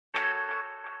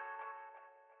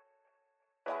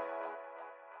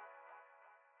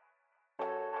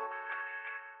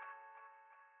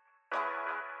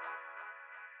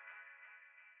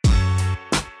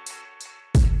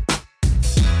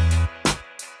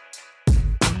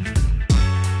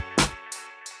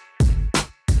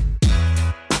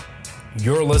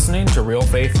You're listening to Real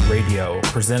Faith Radio,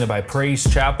 presented by Praise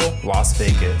Chapel, Las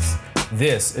Vegas.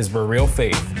 This is where real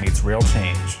faith meets real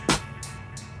change.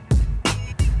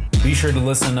 Be sure to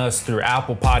listen to us through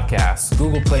Apple Podcasts,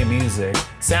 Google Play Music,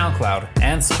 SoundCloud,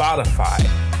 and Spotify.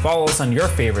 Follow us on your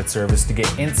favorite service to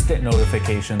get instant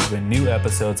notifications when new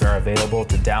episodes are available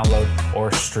to download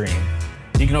or stream.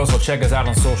 You can also check us out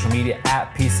on social media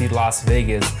at PC Las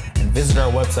Vegas and visit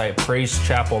our website,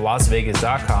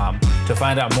 praisechapellasvegas.com, to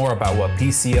find out more about what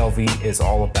PCLV is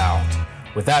all about.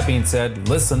 With that being said,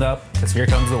 listen up, because here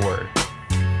comes the word.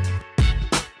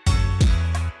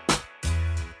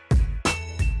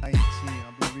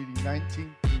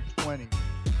 19 through 20.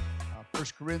 1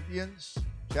 Corinthians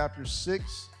chapter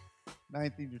 6,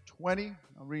 19 to 20.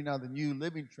 I'm reading out the New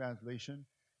Living Translation.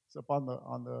 It's up on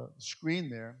the screen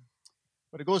there.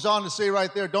 But it goes on to say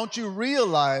right there, don't you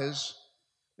realize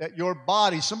that your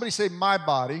body, somebody say my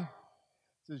body, it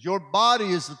says your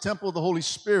body is the temple of the Holy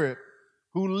Spirit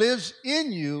who lives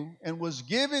in you and was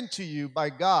given to you by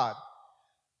God.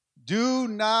 You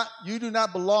do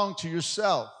not belong to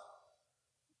yourself.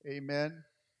 Amen.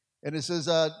 And it says,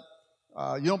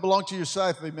 you don't belong to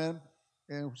yourself, amen.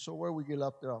 And so where we get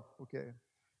up there? Okay.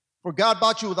 For God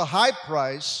bought you with a high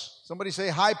price. Somebody say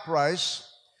high price.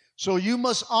 So you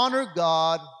must honor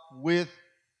God with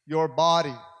your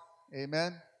body.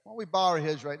 Amen. Why don't we bow our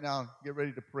heads right now and get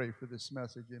ready to pray for this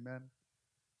message, amen.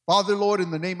 Father, Lord,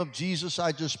 in the name of Jesus,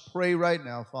 I just pray right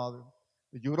now, Father,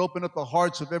 that you would open up the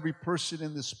hearts of every person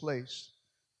in this place.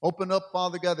 Open up,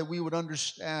 Father God, that we would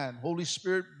understand. Holy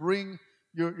Spirit, bring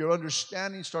your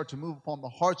understanding, start to move upon the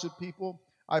hearts of people.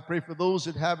 I pray for those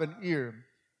that have an ear.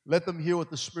 Let them hear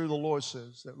what the Spirit of the Lord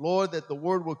says. That, Lord, that the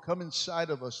word will come inside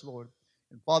of us, Lord.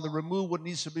 And, Father, remove what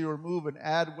needs to be removed and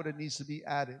add what it needs to be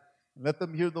added. And let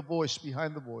them hear the voice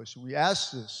behind the voice. And we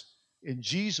ask this in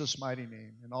Jesus' mighty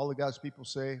name. And all of God's people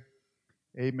say,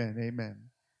 amen, amen.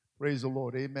 Praise the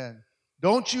Lord, amen.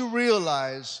 Don't you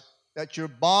realize that your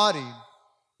body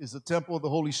is the temple of the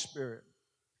Holy Spirit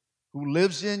who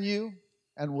lives in you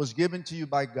and was given to you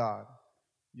by God?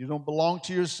 You don't belong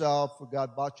to yourself, for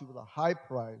God bought you with a high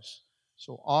price.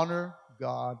 So honor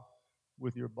God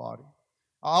with your body.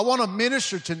 I want to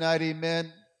minister tonight,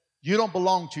 amen. You don't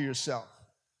belong to yourself.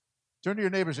 Turn to your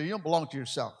neighbor and say, you don't belong to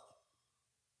yourself.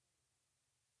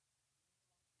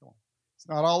 Come on. It's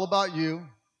not all about you.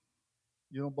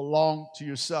 You don't belong to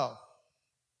yourself.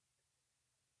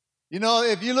 You know,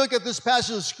 if you look at this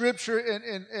passage of Scripture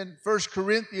in 1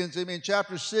 Corinthians,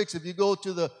 chapter 6, if you go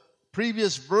to the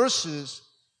previous verses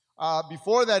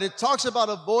before that, it talks about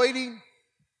avoiding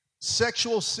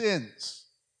sexual sins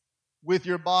with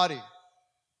your body.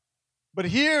 But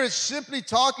here it's simply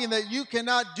talking that you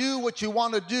cannot do what you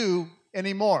want to do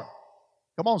anymore.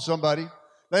 Come on, somebody.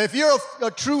 Now, if you're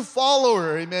a true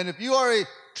follower, amen, if you are a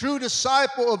true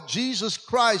disciple of Jesus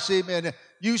Christ, amen,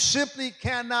 you simply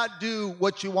cannot do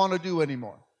what you want to do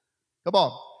anymore. Come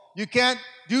on. You can't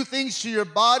do things to your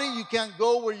body. You can't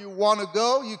go where you want to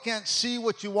go. You can't see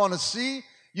what you want to see.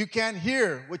 You can't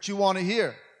hear what you want to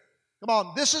hear. Come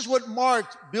on. This is what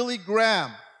marked Billy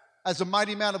Graham as a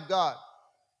mighty man of God.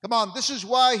 Come on. This is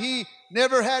why he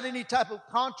never had any type of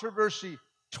controversy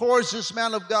towards this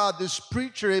man of God, this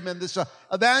preacher, amen, this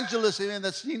evangelist, amen,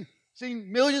 that's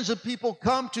seen millions of people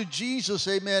come to Jesus,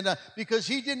 amen, because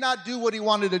he did not do what he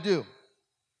wanted to do.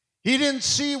 He didn't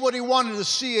see what he wanted to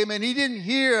see, amen. He didn't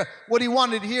hear what he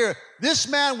wanted to hear. This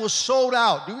man was sold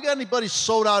out. Do we got anybody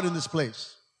sold out in this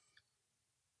place?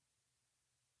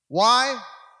 Why?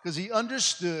 Because he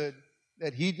understood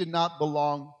that he did not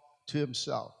belong to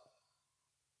himself.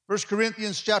 1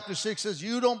 Corinthians chapter 6 says,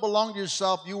 you don't belong to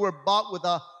yourself. You were bought with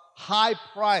a high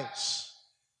price.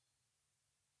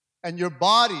 And your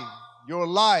body, your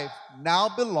life, now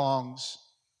belongs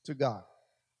to God.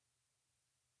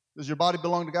 Does your body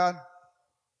belong to God?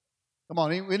 Come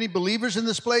on, any believers in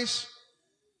this place?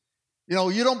 You know,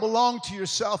 you don't belong to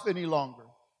yourself any longer.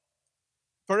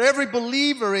 For every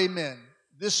believer, amen,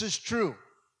 this is true.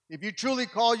 If you truly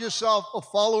call yourself a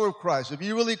follower of Christ, if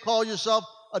you really call yourself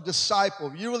a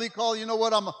disciple, if you really call, you know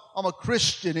what, I'm a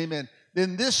Christian, amen,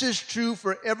 then this is true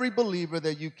for every believer,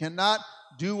 that you cannot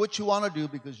do what you want to do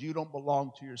because you don't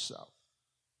belong to yourself.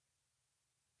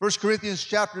 1 Corinthians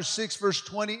chapter 6, verse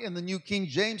 20 in the New King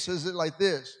James says it like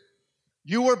this.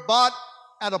 You were bought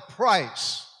at a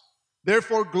price.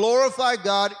 Therefore glorify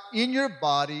God in your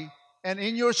body and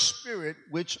in your spirit,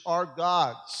 which are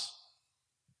God's.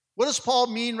 What does Paul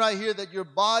mean right here, that your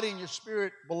body and your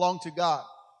spirit belong to God?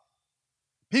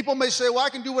 People may say, well, I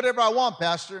can do whatever I want,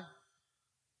 Pastor.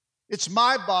 It's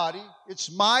my body.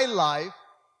 It's my life.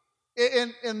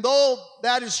 And though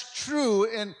that is true,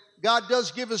 and God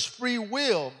does give us free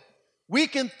will, We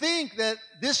can think that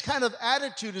this kind of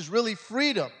attitude is really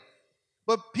freedom.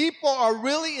 But people are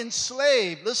really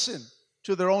enslaved, listen,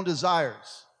 to their own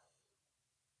desires.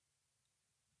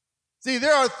 See,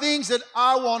 there are things that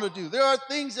I want to do. There are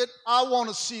things that I want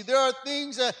to see. There are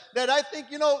things that I think,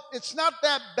 it's not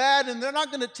that bad and they're not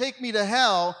going to take me to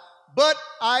hell, but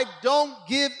I don't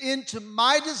give in to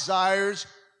my desires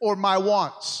or my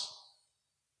wants.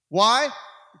 Why?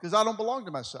 Because I don't belong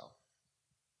to myself.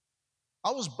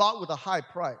 I was bought with a high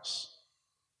price.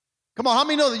 Come on, how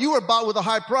many know that you were bought with a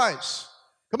high price?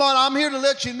 Come on, I'm here to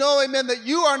let you know, amen, that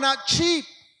you are not cheap.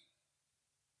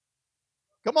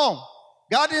 Come on.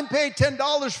 God didn't pay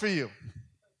 $10 for you.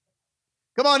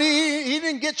 Come on, he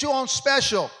didn't get you on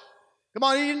special. Come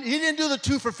on, he didn't do the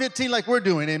 2 for $15 like we're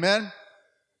doing, amen?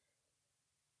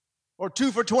 Or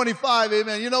 2 for $25,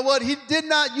 amen. You know what? He did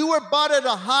not. You were bought at a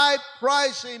high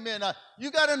price, amen.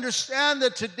 You got to understand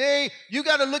that today you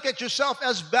got to look at yourself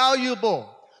as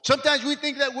valuable. Sometimes we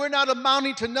think that we're not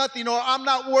amounting to nothing, or I'm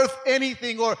not worth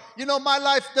anything, or, my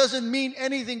life doesn't mean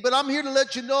anything. But I'm here to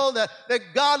let you know that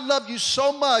God loved you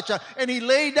so much, and He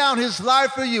laid down His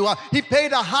life for you. He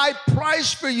paid a high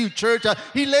price for you, church.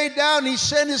 He laid down, He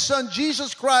sent His Son,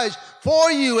 Jesus Christ,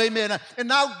 for you, amen. And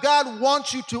now God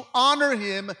wants you to honor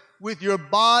Him with your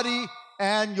body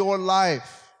and your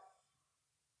life,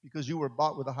 because you were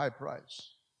bought with a high price.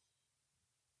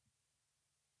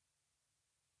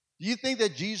 Do you think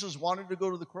that Jesus wanted to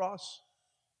go to the cross?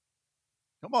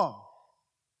 Come on.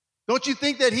 Don't you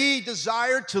think that He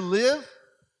desired to live?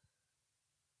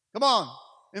 Come on.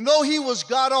 And though He was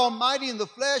God Almighty in the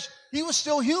flesh, He was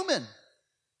still human.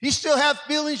 He still had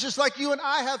feelings just like you and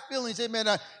I have feelings. Amen.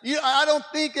 I don't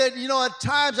think that, at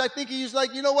times I think He's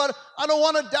like, you know what? I don't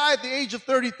want to die at the age of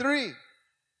 33.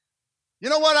 You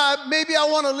know what? Maybe I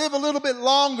want to live a little bit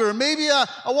longer. Maybe I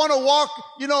want to walk,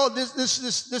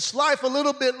 this life a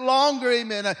little bit longer.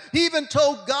 Amen. He even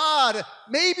told God,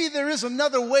 maybe there is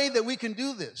another way that we can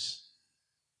do this.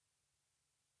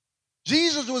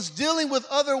 Jesus was dealing with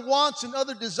other wants and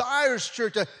other desires,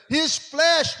 church. His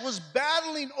flesh was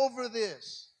battling over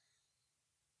this.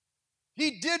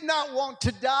 He did not want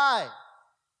to die.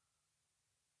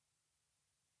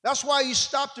 That's why He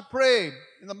stopped to pray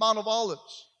in the Mount of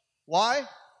Olives. Why?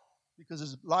 Because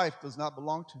His life does not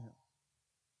belong to Him.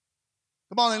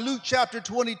 Come on, in Luke chapter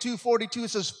 22:42, it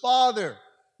says, Father.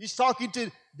 He's talking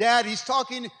to Dad. He's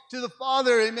talking to the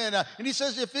Father, amen. And He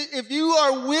says, if you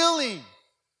are willing,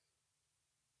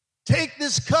 take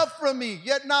this cup from me,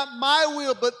 yet not my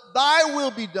will, but Thy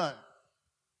will be done.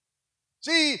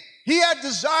 See, He had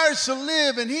desires to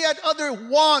live, and He had other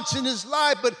wants in His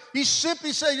life, but He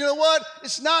simply said, you know what?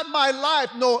 It's not my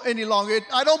life any longer.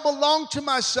 I don't belong to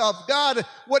myself. God,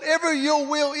 whatever your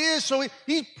will is. So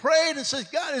he prayed and said,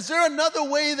 God, is there another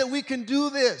way that we can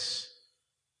do this?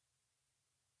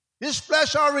 His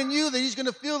flesh already knew that He's going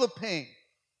to feel the pain.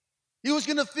 He was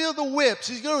going to feel the whips.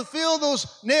 He's going to feel those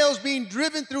nails being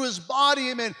driven through His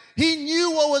body. Amen. He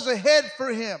knew what was ahead for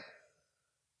Him.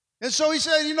 And so He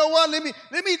said, you know what,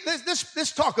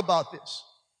 let's talk about this.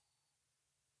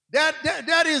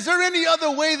 Daddy, is there any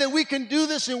other way that we can do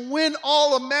this and win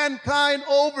all of mankind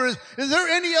over? Is there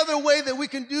any other way that we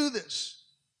can do this?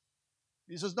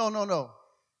 He says, no.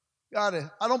 God,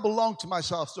 I don't belong to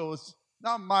myself, so it's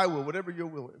not my will. Whatever your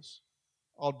will is,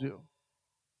 I'll do.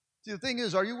 See, the thing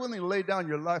is, are you willing to lay down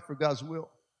your life for God's will?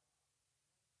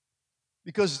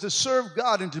 Because to serve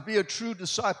God and to be a true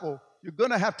disciple, you're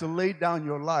going to have to lay down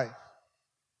your life,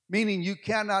 meaning you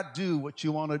cannot do what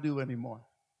you want to do anymore.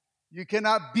 You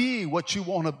cannot be what you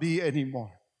want to be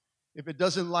anymore if it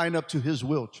doesn't line up to His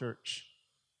will, church.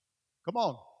 Come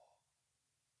on.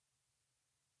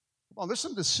 There's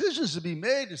some decisions to be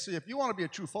made to see if you want to be a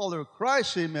true follower of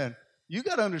Christ, amen. You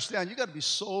got to understand, you got to be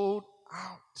sold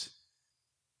out.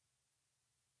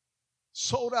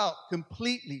 Sold out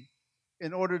completely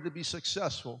in order to be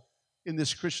successful in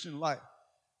this Christian life.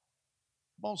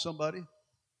 Come on, somebody.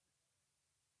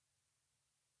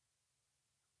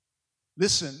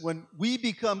 Listen, when we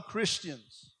become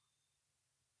Christians,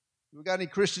 we got any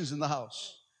Christians in the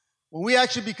house? When we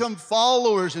actually become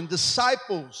followers and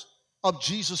disciples of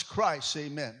Jesus Christ,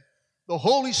 amen, the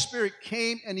Holy Spirit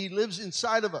came and He lives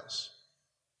inside of us.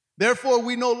 Therefore,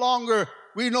 we no longer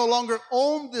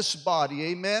own this body,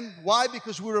 amen. Why?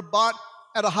 Because we were bought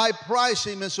at a high price,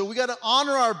 amen. So we got to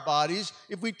honor our bodies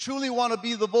if we truly want to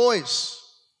be the voice.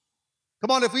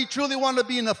 Come on, if we truly want to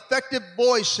be an effective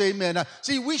voice, amen.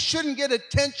 See, we shouldn't get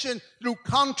attention through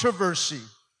controversy,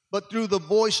 but through the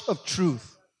voice of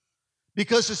truth.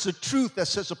 Because it's the truth that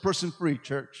sets a person free,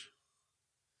 church.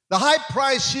 The high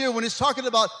price here, when it's talking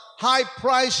about high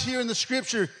price here in the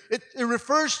Scripture, it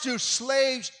refers to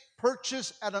slaves'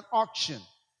 purchased at an auction.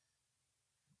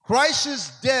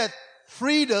 Christ's death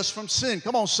freed us from sin.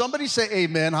 Come on, somebody say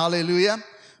amen, hallelujah.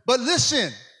 But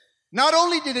listen, not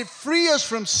only did it free us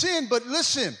from sin, but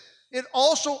listen, it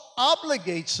also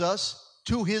obligates us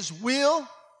to his will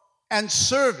and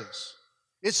service.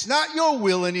 It's not your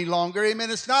will any longer,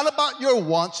 amen. It's not about your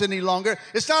wants any longer.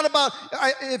 It's not about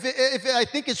if I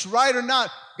think it's right or not.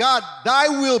 God, thy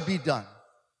will be done.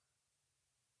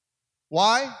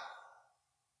 Why?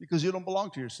 Because you don't belong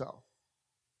to yourself.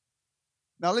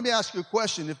 Now, let me ask you a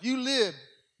question. If you live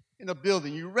in a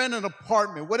building, you rent an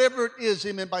apartment, whatever it is,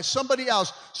 amen, by somebody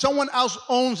else, someone else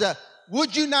owns that,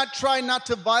 would you not try not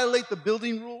to violate the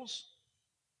building rules?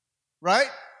 Right?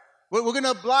 We're going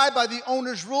to abide by the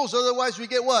owner's rules. Otherwise, we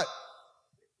get what?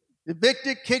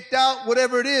 Evicted, kicked out,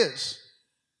 whatever it is.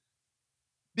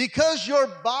 Because your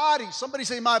body, somebody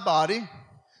say my body,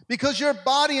 because your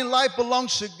body and life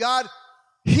belongs to God,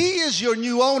 he is your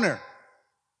new owner.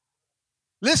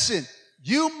 Listen,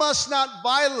 you must not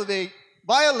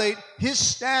violate his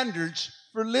standards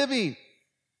for living.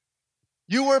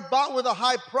 You were bought with a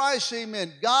high price,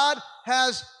 amen. God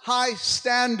has high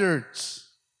standards.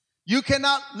 You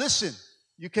cannot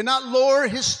lower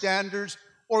his standards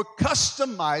or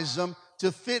customize them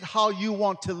to fit how you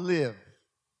want to live.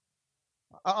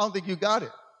 I don't think you got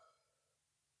it.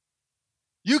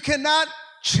 You cannot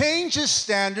change his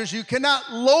standards. You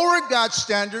cannot lower God's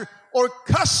standard or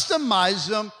customize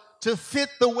them to fit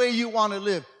the way you want to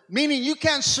live. Meaning you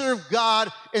can't serve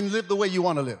God and live the way you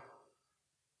want to live.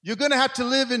 You're going to have to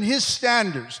live in his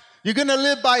standards. You're going to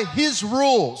live by his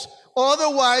rules.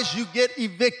 Otherwise, you get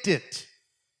evicted.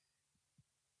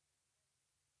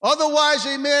 Otherwise,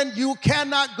 amen, you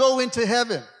cannot go into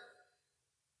heaven.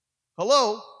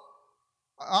 Hello?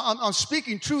 I'm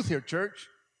speaking truth here, church.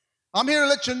 I'm here to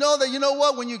let you know that, you know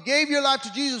what, when you gave your life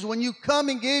to Jesus, when you come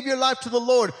and gave your life to the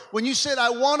Lord, when you said, I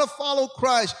want to follow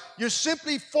Christ, you're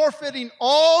simply forfeiting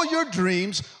all your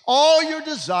dreams, all your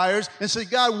desires, and say,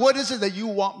 God, what is it that you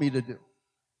want me to do?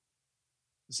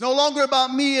 It's no longer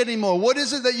about me anymore. What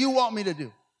is it that you want me to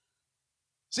do?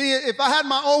 See, if I had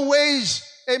my own ways,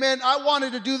 amen, I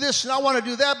wanted to do this and I want to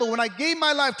do that, but when I gave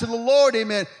my life to the Lord,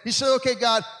 amen, he said, okay,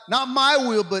 God, not my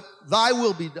will, but thy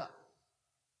will be done.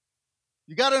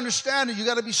 You got to understand it. You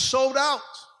got to be sold out.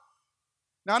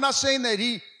 Now, I'm not saying that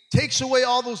he takes away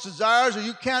all those desires or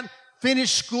you can't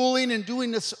finish schooling and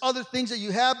doing this other things that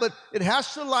you have, but it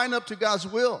has to line up to God's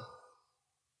will.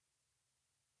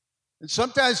 And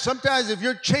sometimes if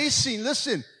you're chasing,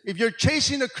 listen, if you're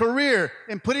chasing a career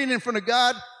and putting it in front of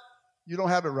God, you don't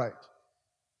have it right.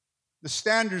 The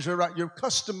standards are right. You're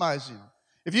customizing.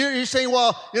 If you're saying,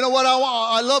 well, you know what,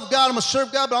 I love God, I'm going to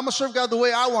serve God, but I'm going to serve God the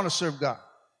way I want to serve God.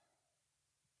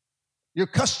 You're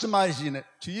customizing it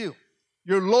to you.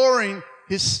 You're lowering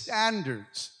his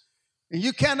standards. And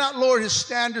you cannot lower his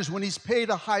standards when he's paid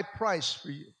a high price for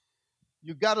you.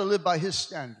 You've got to live by his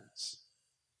standards.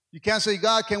 You can't say,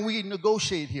 God, can we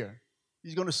negotiate here?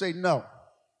 He's going to say, no.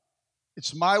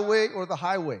 It's my way or the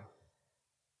highway.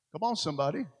 Come on,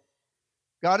 somebody.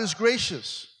 God is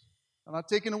gracious. I'm not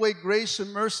taking away grace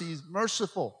and mercy. He's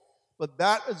merciful. But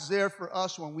that is there for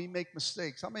us when we make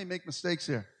mistakes. How many make mistakes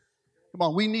here? Come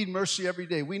on, we need mercy every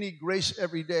day. We need grace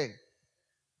every day.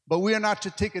 But we are not to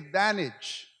take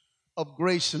advantage of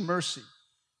grace and mercy.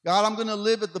 God, I'm going to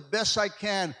live it the best I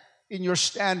can in your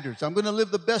standards. I'm going to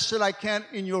live the best that I can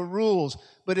in your rules.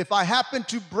 But if I happen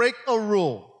to break a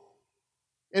rule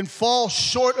and fall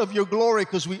short of your glory,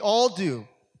 because we all do,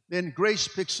 then grace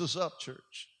picks us up,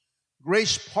 church.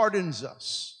 Grace pardons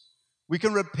us. We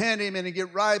can repent, amen, and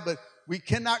get right, but we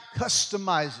cannot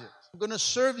customize it. I'm going to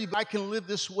serve you, but I can live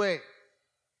this way.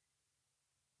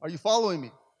 Are you following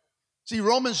me? See,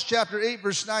 Romans chapter 8,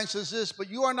 verse 9 says this, but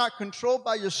you are not controlled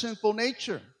by your sinful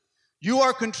nature. You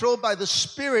are controlled by the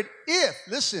Spirit if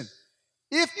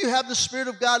you have the Spirit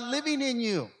of God living in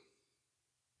you.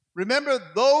 Remember,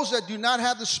 those that do not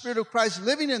have the Spirit of Christ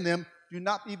living in them do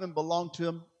not even belong to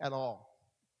him at all.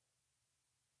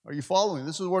 Are you following?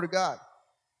 This is the Word of God.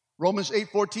 Romans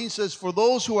 8:14 says, for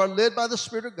those who are led by the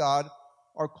Spirit of God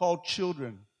are called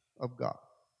children of God.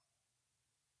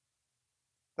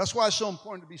 That's why it's so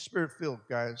important to be Spirit-filled,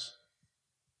 guys.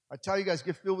 I tell you guys,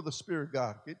 get filled with the Spirit of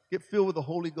God. Get filled with the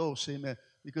Holy Ghost, amen.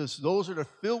 Because those that are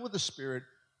filled with the Spirit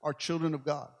are children of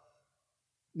God.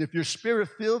 And if you're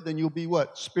Spirit-filled, then you'll be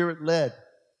what? Spirit-led.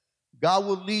 God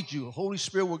will lead you. The Holy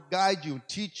Spirit will guide you and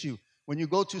teach you. When you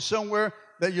go to somewhere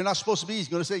that you're not supposed to be, he's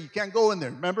going to say, you can't go in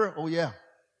there. Remember? Oh, yeah.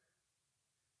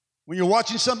 When you're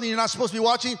watching something you're not supposed to be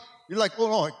watching, you're like, oh,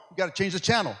 no, you got to change the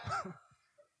channel.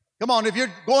 Come on, if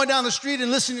you're going down the street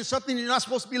and listening to something you're not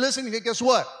supposed to be listening to, guess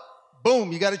what?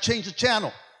 Boom, you got to change the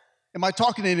channel. Am I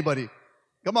talking to anybody?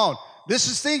 Come on. This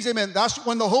is things, amen. That's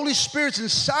when the Holy Spirit's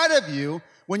inside of you.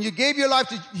 When you gave your life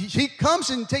to, He comes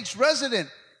and takes resident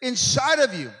inside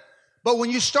of you. But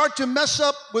when you start to mess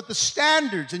up with the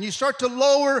standards and you start to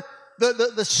lower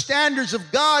the standards of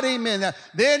God, amen,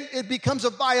 then it becomes a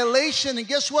violation. And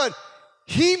guess what?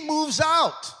 He moves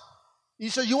out. He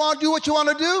says, you want to do what you want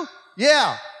to do?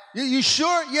 Yeah. You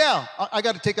sure? Yeah. I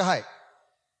got to take a hike.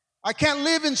 I can't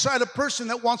live inside a person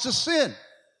that wants to sin.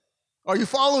 Are you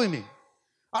following me?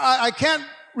 I can't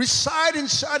reside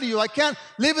inside of you. I can't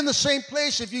live in the same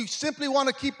place if you simply want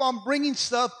to keep on bringing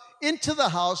stuff into the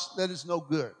house that is no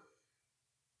good.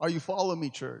 Are you following me,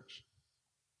 church?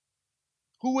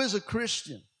 Who is a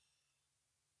Christian?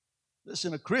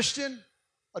 Listen, a Christian,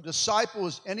 a disciple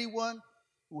is anyone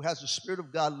who has the Spirit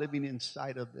of God living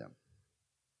inside of them.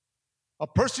 A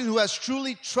person who has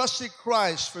truly trusted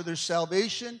Christ for their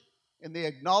salvation and they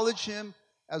acknowledge Him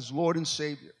as Lord and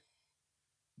Savior.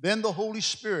 Then the Holy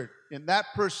Spirit in that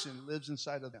person lives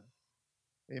inside of them.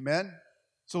 Amen?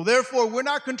 So therefore, we're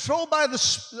not controlled by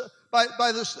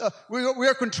we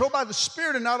are controlled by the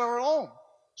Spirit and not our own.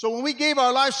 So when we gave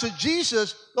our lives to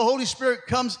Jesus, the Holy Spirit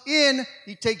comes in.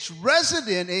 He takes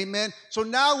resident, amen. So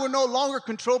now we're no longer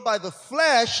controlled by the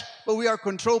flesh, but we are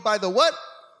controlled by the what?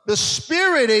 The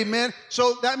Spirit, amen.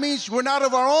 So that means we're not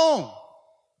of our own.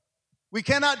 We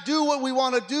cannot do what we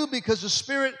want to do because the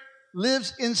Spirit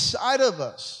lives inside of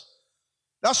us.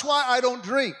 That's why I don't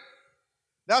drink.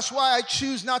 That's why I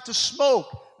choose not to smoke.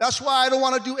 That's why I don't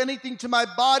want to do anything to my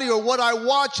body or what I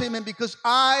watch, amen, because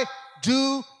I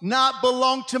do not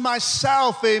belong to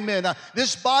myself, amen.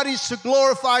 This body's to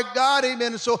glorify God,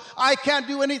 amen. And so I can't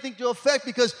do anything to affect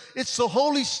because it's the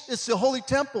holy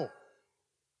temple.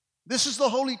 This is the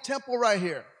holy temple right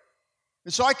here.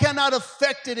 And so I cannot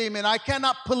affect it, amen. I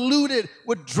cannot pollute it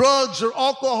with drugs or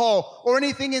alcohol or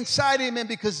anything inside, amen,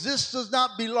 because this does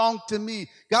not belong to me.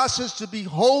 God says to be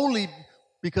holy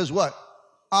because what?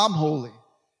 I'm holy.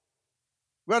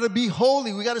 We got to be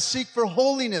holy. We got to seek for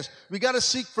holiness. We got to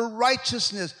seek for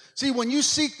righteousness. See, when you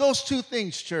seek those two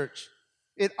things, church,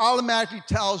 it automatically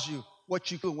tells you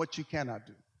what you do and what you cannot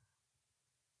do.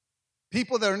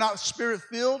 People that are not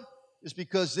Spirit-filled is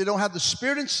because they don't have the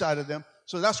Spirit inside of them,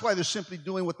 so that's why they're simply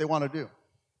doing what they want to do.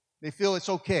 They feel it's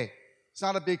okay. It's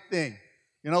not a big thing.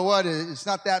 You know what? It's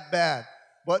not that bad.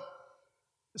 But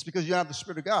it's because you don't have the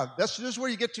Spirit of God. This is where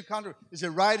you get to controversy. Is it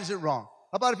right? Is it wrong?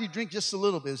 How about if you drink just a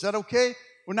little bit? Is that okay?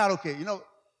 Or not okay? You know,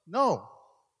 no.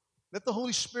 Let the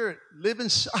Holy Spirit live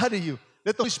inside of you.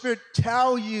 Let the Holy Spirit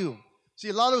tell you. See,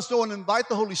 a lot of us don't want to invite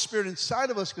the Holy Spirit inside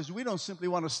of us because we don't simply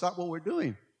want to stop what we're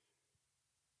doing.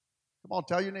 Come on,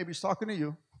 tell your neighbor he's talking to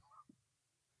you.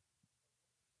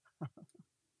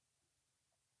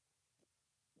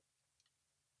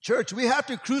 Church, we have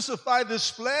to crucify this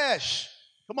flesh.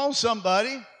 Come on,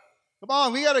 somebody. Come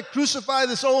on, we got to crucify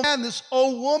this old man, this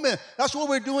old woman. That's what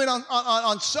we're doing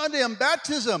on Sunday on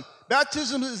baptism.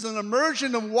 Baptism is an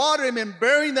immersion of water, amen,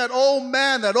 burying that old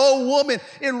man, that old woman,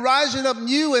 and rising up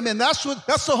new, amen. That's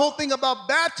the whole thing about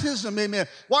baptism, amen.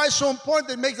 Why it's so important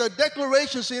that it makes a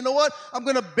declaration, say, you know what? I'm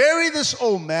going to bury this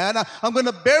old man. I'm going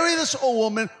to bury this old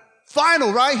woman.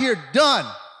 Final, right here, done.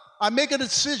 I make a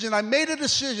decision. I made a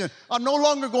decision. I'm no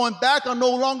longer going back. I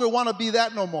no longer want to be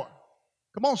that no more.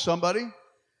 Come on, somebody.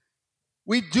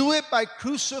 We do it by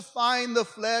crucifying the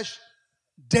flesh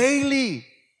daily,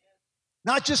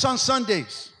 not just on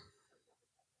Sundays.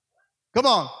 Come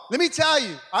on, let me tell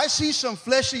you, I see some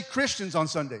fleshly Christians on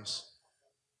Sundays.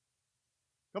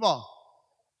 Come on.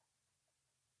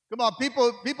 Come on,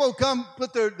 people come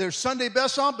put their Sunday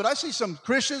best on, but I see some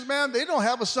Christians, man, they don't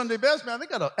have a Sunday best, man. They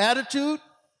got an attitude.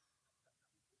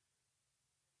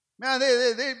 Man,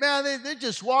 they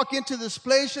just walk into this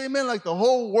place, amen, like the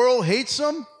whole world hates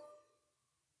them.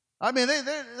 I mean,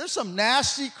 there's some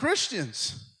nasty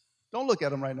Christians. Don't look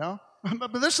at them right now.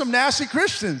 But there's some nasty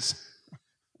Christians.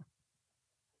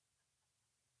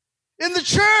 In the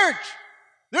church.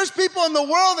 There's people in the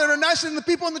world that are nicer than the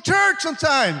people in the church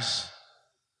sometimes.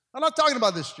 I'm not talking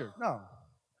about this church, no.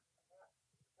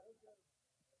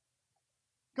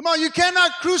 Come on, you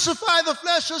cannot crucify the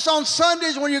flesh just on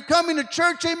Sundays when you're coming to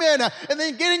church, amen, and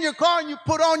then get in your car and you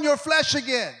put on your flesh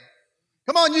again.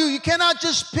 Come on, you cannot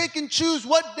just pick and choose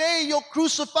what day you'll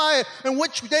crucify it and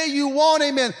which day you want,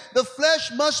 amen. The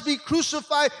flesh must be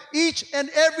crucified each and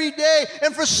every day.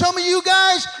 And for some of you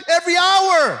guys, every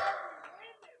hour.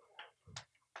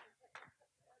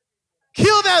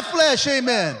 Kill that flesh,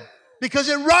 amen. Because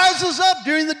it rises up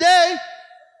during the day.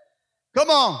 Come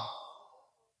on.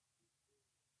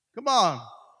 Come on.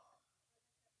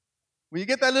 When you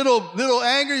get that little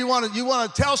anger, you want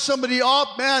to tell somebody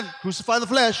off, man, crucify the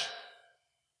flesh.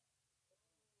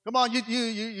 Come on,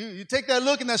 you take that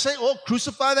look and they say, oh,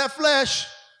 crucify that flesh.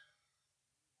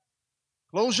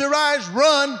 Close your eyes,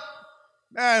 run.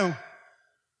 Man,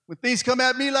 when things come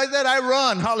at me like that, I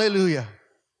run. Hallelujah.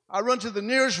 I run to the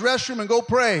nearest restroom and go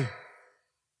pray.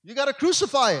 You got to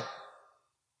crucify it.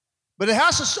 But it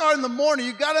has to start in the morning.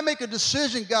 You got to make a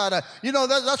decision, God.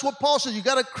 That's what Paul says. You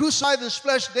got to crucify this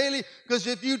flesh daily, because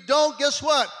if you don't, guess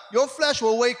what? Your flesh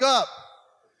will wake up.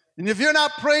 And if you're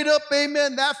not prayed up,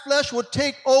 amen, that flesh will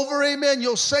take over, amen.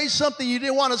 You'll say something you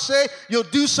didn't want to say. You'll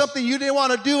do something you didn't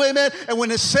want to do, amen. And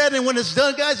when it's said and when it's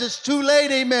done, guys, it's too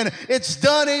late, amen. It's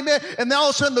done, amen. And then all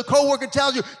of a sudden the coworker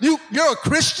tells you, you're a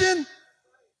Christian?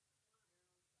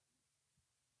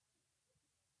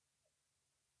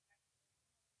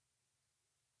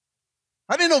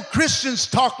 I didn't know Christians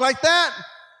talk like that.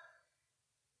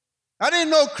 I didn't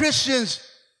know Christians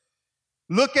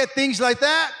look at things like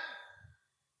that.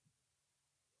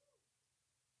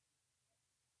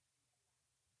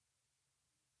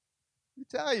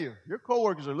 Tell you, your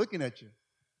coworkers are looking at you.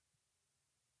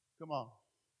 Come on.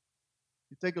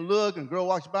 You take a look and a girl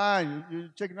walks by and you're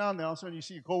checking out, and all of a sudden you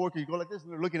see your coworker, you go like this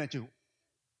and they're looking at you.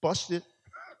 Busted.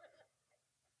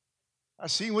 I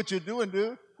seen what you're doing,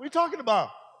 dude. What are you talking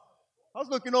about? I was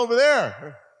looking over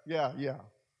there. Yeah.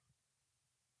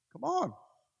 Come on.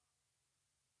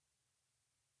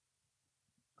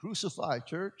 Crucify,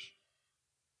 church.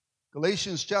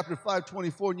 Galatians chapter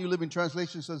 5:24, New Living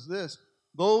Translation says this: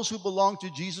 those who belong to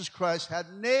Jesus Christ had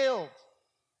nailed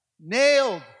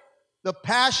the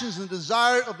passions and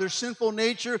desire of their sinful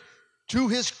nature to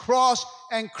his cross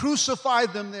and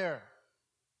crucified them there.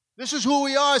 This is who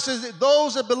we are. It says that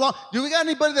those that belong. Do we got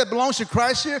anybody that belongs to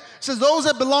Christ here? It says those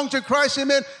that belong to Christ,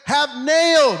 amen, have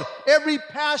nailed every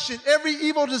passion, every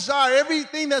evil desire,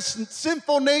 everything that's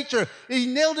sinful nature. He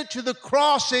nailed it to the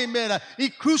cross, amen. He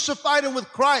crucified it with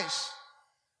Christ.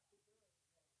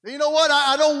 You know what?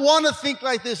 I don't want to think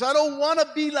like this. I don't want to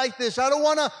be like this. I don't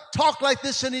want to talk like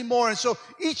this anymore. And so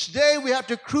each day we have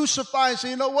to crucify and say,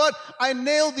 you know what? I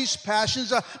nailed these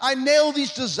passions. I nailed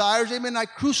these desires. Amen. I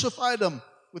crucified them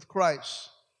with Christ.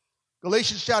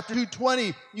 Galatians chapter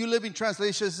 2:20, New Living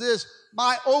Translation says this: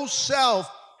 my old self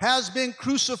has been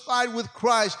crucified with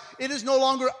Christ. It is no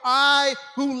longer I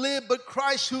who live, but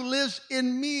Christ who lives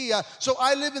in me. So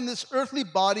I live in this earthly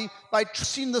body by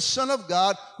trusting the Son of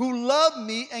God who loved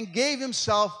me and gave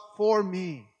himself for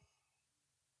me.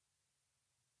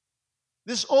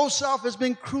 This old self has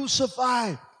been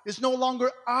crucified. It's no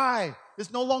longer I.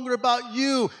 It's no longer about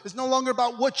you. It's no longer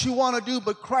about what you want to do,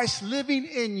 but Christ living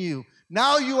in you.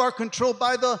 Now you are controlled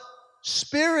by the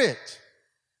Spirit,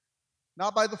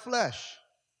 not by the flesh,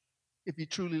 if he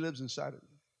truly lives inside of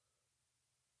you.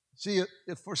 See,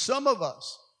 if for some of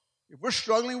us, if we're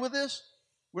struggling with this,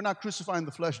 we're not crucifying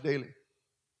the flesh daily.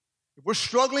 If we're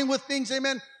struggling with things,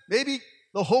 amen, maybe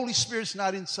the Holy Spirit's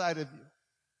not inside of you.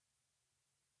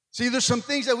 See, there's some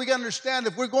things that we got to understand.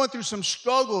 If we're going through some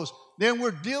struggles, then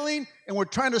we're dealing and we're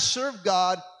trying to serve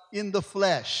God in the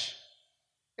flesh.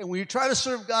 And when you try to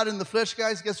serve God in the flesh,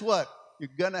 guys, guess what? You're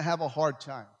going to have a hard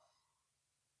time.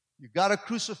 You got to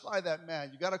crucify that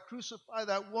man. You got to crucify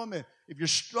that woman. If you're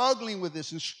struggling with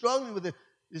this and struggling with it,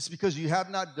 it's because you have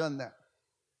not done that.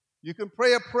 You can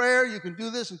pray a prayer. You can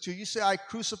do this until you say, I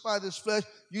crucify this flesh.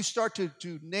 You start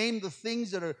to name the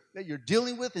things that you're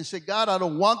dealing with and say, God, I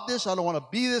don't want this. I don't want to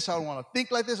be this. I don't want to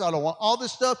think like this. I don't want all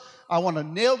this stuff. I want to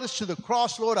nail this to the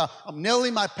cross, Lord. I'm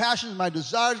nailing my passions, my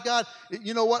desires, God.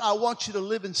 You know what? I want you to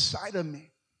live inside of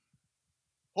me.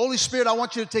 Holy Spirit, I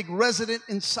want you to take resident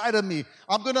inside of me.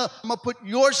 I'm gonna put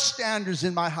your standards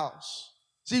in my house.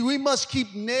 See, we must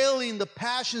keep nailing the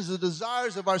passions, the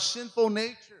desires of our sinful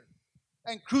nature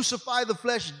and crucify the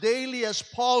flesh daily, as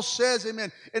Paul says,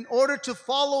 amen, in order to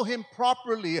follow him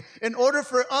properly, in order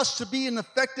for us to be an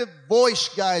effective voice,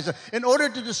 guys, in order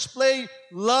to display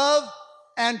love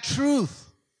and truth.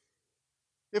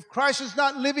 If Christ is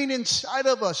not living inside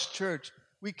of us, church,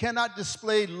 we cannot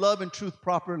display love and truth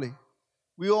properly.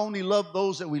 We only love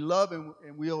those that we love, and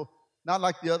we'll not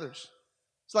like the others.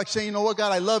 It's like saying, you know what,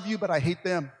 God, I love you, but I hate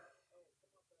them.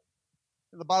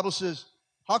 And the Bible says,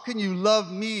 how can you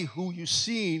love me who you've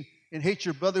seen and hate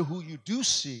your brother who you do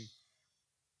see?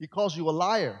 He calls you a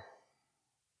liar.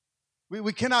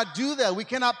 We cannot do that. We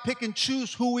cannot pick and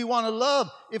choose who we want to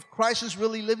love if Christ is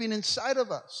really living inside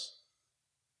of us.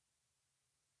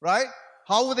 Right?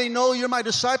 How will they know you're my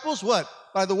disciples? What?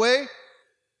 By the way,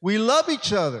 we love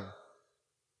each other.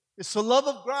 It's the love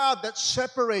of God that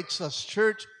separates us,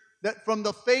 church, that from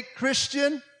the fake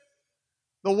Christian,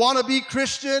 the wannabe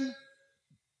Christian,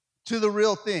 to the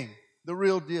real thing, the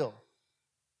real deal.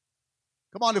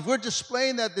 Come on, if we're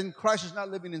displaying that, then Christ is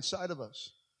not living inside of us.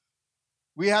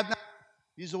 We have not.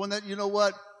 He's the one that, you know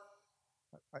what?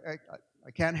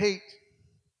 I can't hate.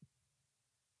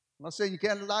 I'm not saying you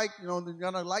can't like, you're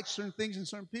going to like certain things in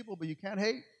certain people, but you can't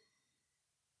hate.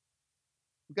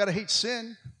 We've got to hate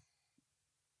sin.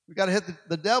 We've got to hate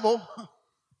the devil,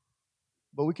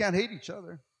 but we can't hate each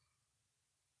other.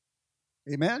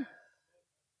 Amen?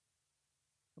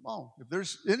 Come on. If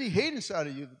there's any hate inside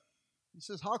of you, he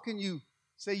says, how can you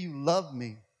say you love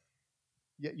me,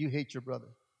 yet you hate your brother?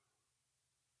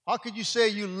 How could you say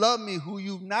you love me who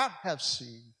you not have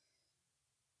seen,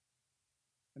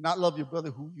 and not love your brother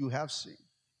who you have seen?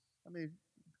 I mean,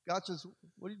 God says,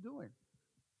 what are you doing?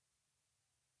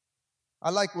 I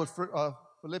like what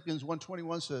Philippians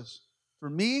 1:21 says.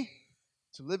 For me,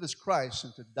 to live is Christ,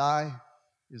 and to die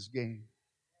is gain.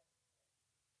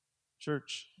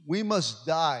 Church, we must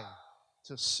die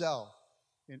to self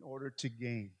in order to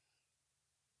gain.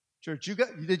 Church,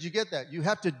 did you get that? You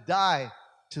have to die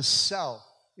to self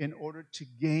in order to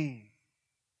gain.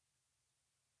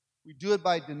 We do it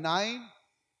by denying,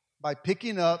 by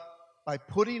picking up, by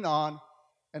putting on,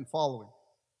 and following.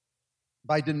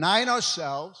 By denying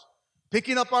ourselves,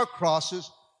 picking up our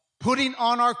crosses, putting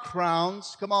on our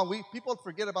crowns. Come on, people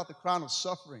forget about the crown of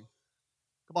suffering.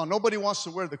 Come on, nobody wants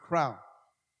to wear the crown.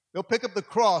 They'll pick up the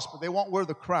cross, but they won't wear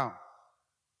the crown.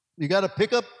 You got to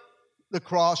pick up the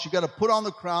cross, you got to put on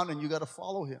the crown, and you got to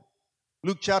follow him.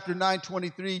 Luke chapter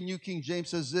 9:23, New King James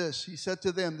says this. He said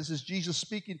to them, this is Jesus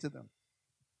speaking to them.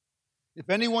 If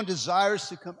anyone desires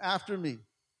to come after me,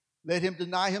 let him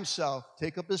deny himself,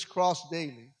 take up his cross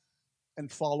daily,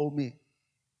 and follow me.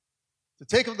 To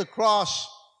take up the cross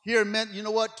here meant, you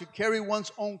know what, to carry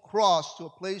one's own cross to a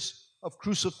place of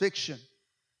crucifixion.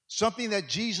 Something that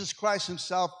Jesus Christ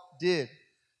himself did.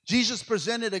 Jesus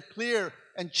presented a clear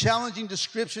and challenging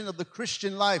description of the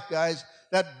Christian life, guys,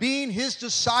 that being his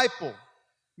disciple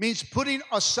means putting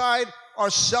aside our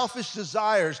selfish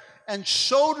desires and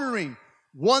shouldering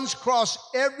one's cross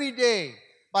every day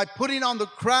by putting on the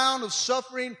crown of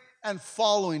suffering and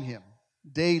following him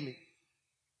daily.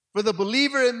 For the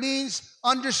believer, it means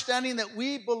understanding that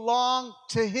we belong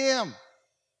to him,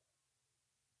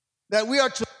 that we are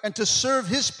to serve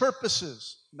his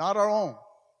purposes, not our own.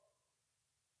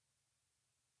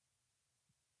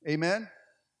 Amen?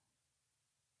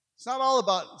 It's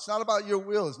not about your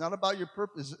will. It's not about your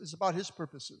purpose. It's about his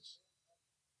purposes.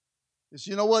 It's,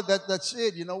 you know what, that's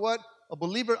it. You know what? A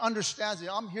believer understands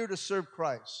that I'm here to serve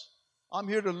Christ. I'm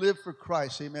here to live for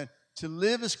Christ. Amen. To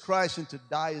live is Christ and to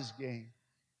die is gain.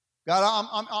 God,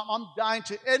 I'm dying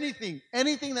to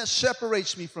anything that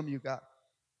separates me from you, God.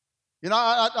 You know,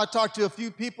 I talked to a few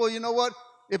people. You know what?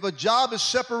 If a job is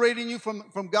separating you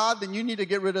from God, then you need to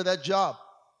get rid of that job.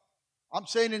 I'm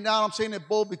saying it now. I'm saying it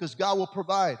bold because God will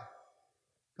provide.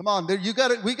 Come on, we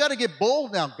got to get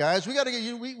bold now, guys. We got to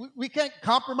get we can't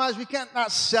compromise. We can't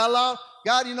not sell out.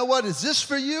 God, you know what? Is this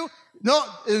for you? No,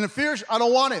 it interferes. I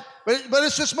don't want it. But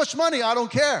it's this much money. I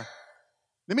don't care.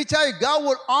 Let me tell you, God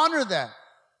would honor that.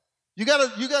 You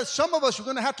got. Some of us are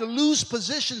going to have to lose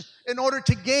positions in order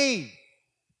to gain,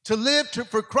 to live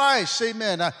for Christ.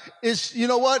 Amen. You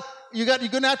know what? You're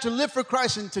going to have to live for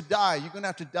Christ and to die. You're going to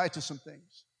have to die to some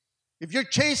things. If you're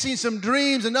chasing some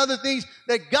dreams and other things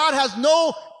that God has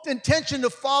no intention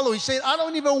to follow, he's saying, I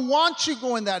don't even want you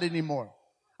going that anymore.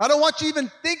 I don't want you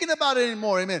even thinking about it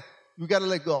anymore. Amen. You got to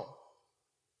let go.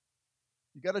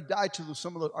 You got to die to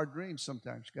some of our dreams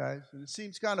sometimes, guys. And it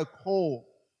seems kind of cold,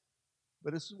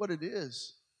 but this is what it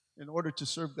is in order to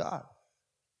serve God.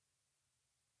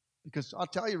 Because I'll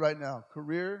tell you right now,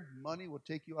 career, money will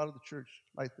take you out of the church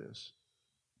like this.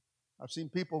 I've seen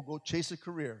people go chase a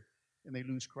career and they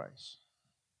lose Christ.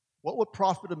 What would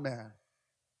profit a man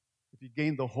if he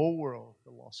gained the whole world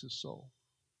but lost his soul?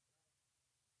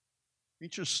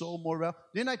 Ain't your soul more valuable?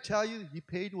 Didn't I tell you he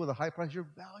paid you with a high price? You're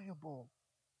valuable.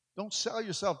 Don't sell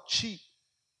yourself cheap.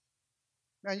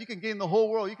 Man, you can gain the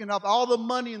whole world. You can have all the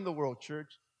money in the world,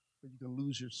 church, but you can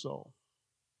lose your soul.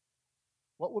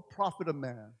 What would profit a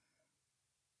man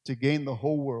to gain the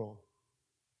whole world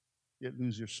yet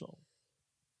lose your soul?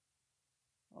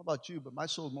 I don't know about you, but my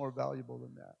soul is more valuable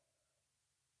than that.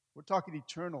 We're talking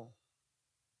eternal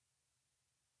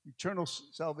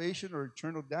salvation or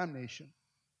eternal damnation.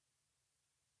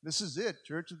 This is it,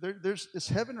 church. It's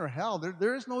heaven or hell.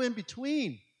 There is no in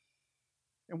between.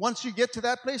 And once you get to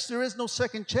that place, there is no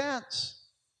second chance.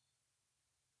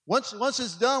 Once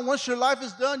it's done, once your life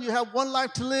is done, you have one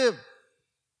life to live.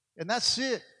 And that's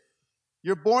it.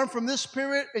 You're born from this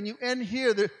spirit and you end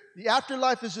here. The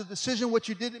afterlife is a decision what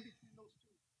you did in between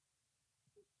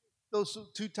those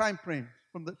two time frames,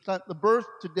 from the birth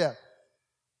to death.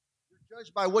 You're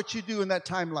judged by what you do in that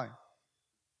timeline.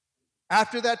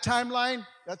 After that timeline,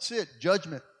 that's it,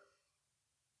 judgment.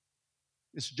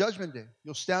 It's judgment day.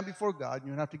 You'll stand before God and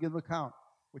you'll have to give an account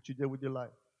what you did with your life.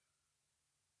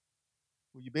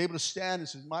 Will you be able to stand and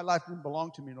say, my life didn't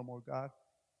belong to me no more, God.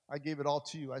 I gave it all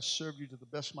to you. I served you to the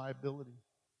best of my ability.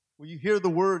 Will you hear the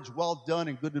words, well done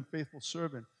and good and faithful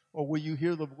servant? Or will you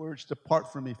hear the words,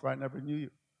 depart from me, for I never knew you?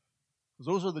 Because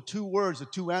those are the two words, the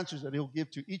two answers that he'll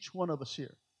give to each one of us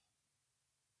here.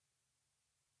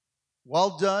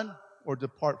 Well done or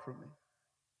depart from me.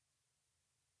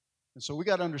 And so we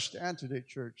got to understand today,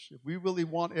 church, if we really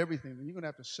want everything, then you're going to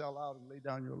have to sell out and lay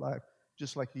down your life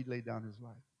just like he laid down his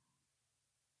life.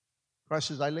 Christ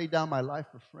says, I lay down my life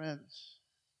for friends.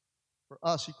 For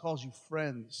us, he calls you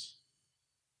friends.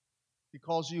 He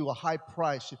calls you a high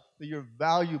price, that you're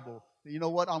valuable. That, you know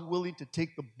what, I'm willing to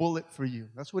take the bullet for you.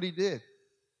 That's what he did.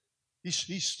 He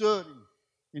stood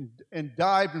and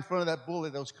dived in front of that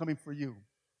bullet that was coming for you.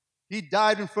 He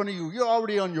died in front of you. You're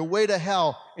already on your way to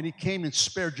hell, and he came and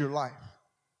spared your life.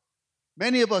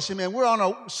 Many of us, amen,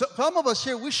 some of us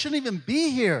here, we shouldn't even be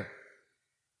here.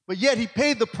 But yet he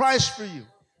paid the price for you.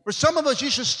 For some of us, you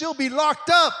should still be locked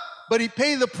up, but he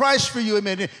paid the price for you,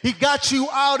 amen. He got you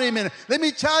out, amen. Let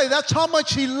me tell you, that's how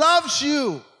much he loves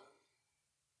you.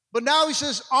 But now he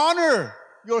says, honor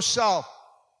yourself.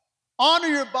 Honor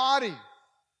your body.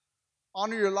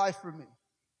 Honor your life for me.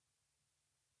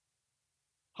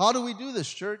 How do we do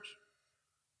this, church?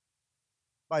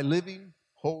 By living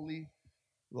holy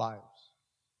lives.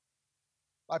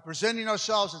 By presenting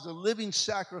ourselves as a living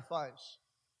sacrifice.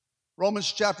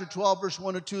 Romans chapter 12, verse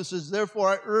 1 and 2 says, therefore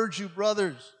I urge you,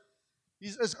 brothers.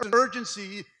 It's an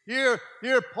urgency. Here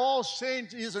Paul's saying,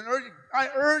 I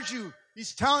urge you.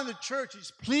 He's telling the church,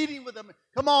 he's pleading with them.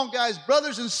 Come on, guys,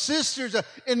 brothers and sisters,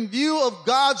 in view of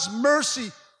God's mercy,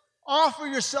 offer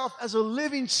yourself as a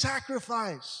living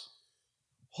sacrifice.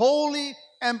 Holy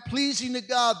and pleasing to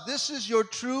God. This is your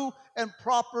true and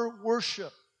proper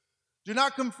worship. Do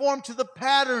not conform to the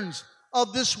patterns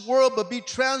of this world, but be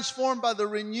transformed by the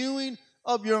renewing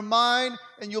of your mind,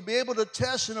 and you'll be able to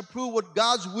test and approve what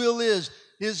God's will is,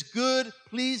 his good,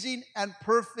 pleasing, and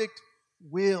perfect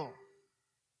will.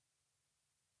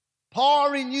 Paul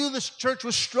already knew this church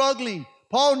was struggling.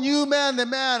 Paul knew,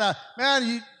 they're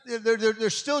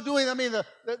still doing,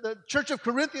 the church of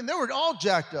Corinthians, they were all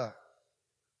jacked up.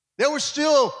 They were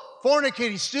still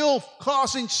fornicating, still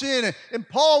causing sin. And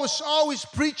Paul was always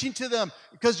preaching to them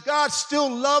because God still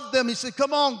loved them. He said,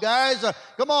 come on, guys.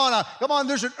 Come on.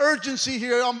 There's an urgency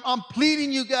here. I'm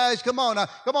pleading you guys. Come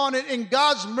on. In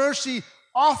God's mercy,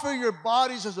 offer your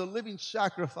bodies as a living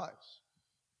sacrifice.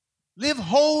 Live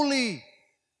holy.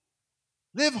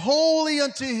 Live holy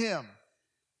unto him.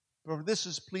 For this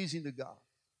is pleasing to God.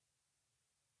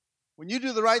 When you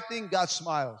do the right thing, God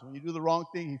smiles. When you do the wrong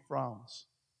thing, he frowns.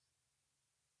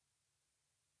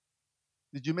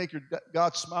 Did you make your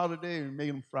God smile today or make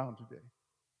him frown today?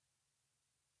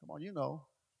 Come on, you know.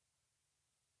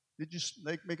 Did you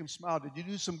make him smile? Did you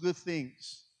do some good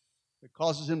things that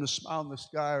causes him to smile in the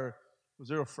sky, or was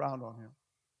there a frown on him?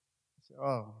 Say,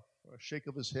 or a shake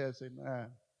of his head, say, man,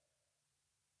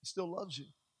 he still loves you.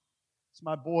 It's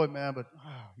my boy, man, but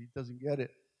he doesn't get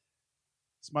it.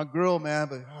 It's my girl, man,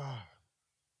 but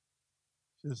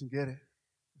she doesn't get it.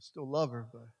 I still love her,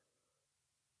 but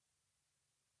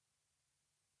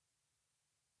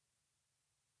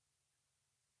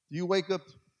do you wake up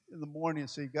in the morning and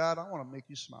say, God, I want to make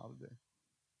you smile today?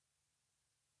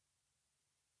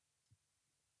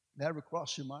 That ever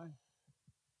crossed your mind?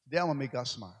 Today I'm going to make God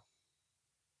smile.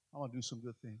 I want to do some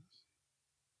good things.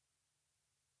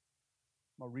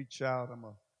 I'm going to reach out. I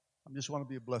just want to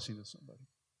be a blessing to somebody.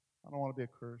 I don't want to be a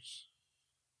curse.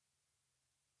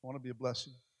 I want to be a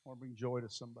blessing. I want to bring joy to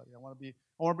somebody. I want to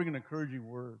bring an encouraging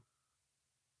word.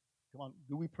 Come on,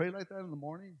 do we pray like that in the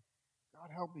morning? God,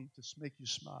 help me to make you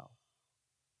smile.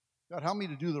 God, help me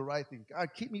to do the right thing. God,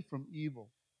 keep me from evil.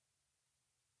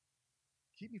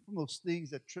 Keep me from those things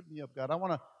that trip me up, God. I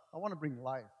want to bring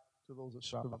life to those that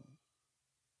surround me.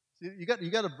 See,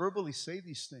 you got to verbally say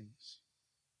these things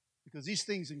because these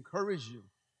things encourage you.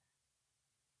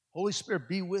 Holy Spirit,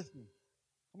 be with me.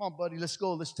 Come on, buddy, let's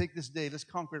go. Let's take this day. Let's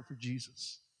conquer it for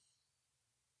Jesus.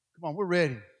 Come on, we're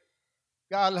ready.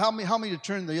 God, help me to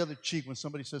turn the other cheek when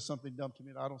somebody says something dumb to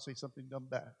me and I don't say something dumb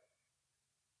back.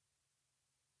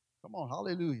 Come on,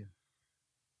 hallelujah.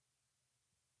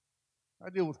 I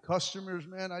deal with customers,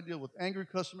 man. I deal with angry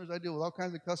customers. I deal with all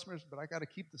kinds of customers, but I got to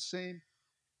keep the same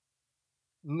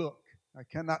look. I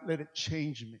cannot let it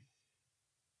change me.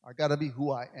 I got to be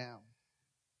who I am.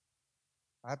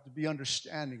 I have to be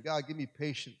understanding. God, give me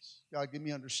patience. God, give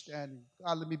me understanding.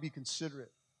 God, let me be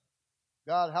considerate.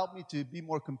 God, help me to be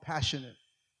more compassionate.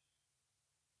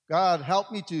 God,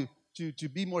 help me to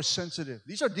be more sensitive.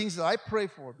 These are things that I pray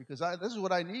for because this is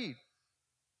what I need.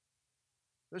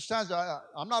 There's times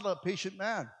I'm not a patient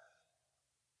man.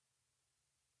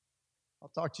 I'll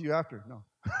talk to you after. No.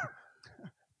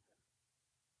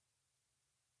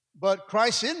 But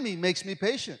Christ in me makes me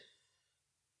patient.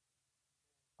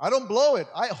 I don't blow it.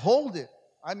 I hold it.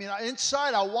 I mean,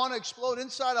 inside I want to explode.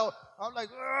 Inside I'm like,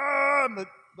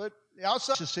 but the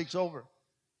outside just takes over.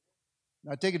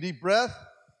 And I take a deep breath.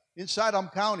 Inside I'm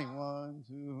counting. 1,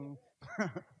 2. And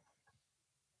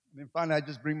then finally I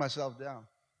just bring myself down.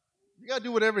 You got to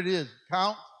do whatever it is.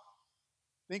 Count.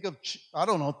 Think of,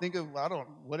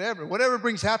 whatever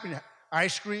brings happiness.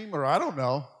 Ice cream or I don't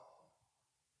know.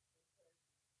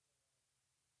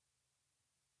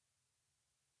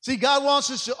 See, God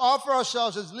wants us to offer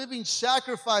ourselves as living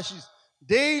sacrifices,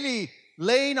 daily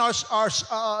laying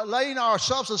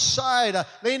ourselves aside,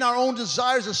 laying our own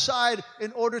desires aside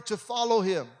in order to follow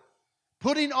Him.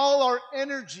 Putting all our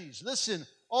energies,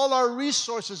 all our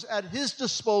resources at His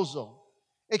disposal,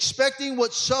 expecting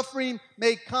what suffering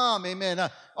may come, amen,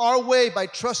 our way by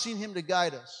trusting Him to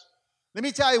guide us. Let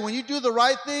me tell you, when you do the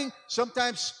right thing,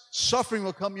 sometimes suffering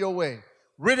will come your way.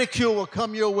 Ridicule will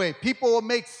come your way. People will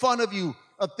make fun of you,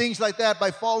 of things like that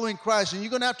by following Christ. And you're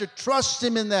going to have to trust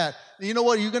Him in that. And you know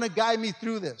what? You're going to guide me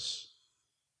through this.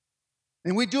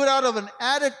 And we do it out of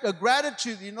a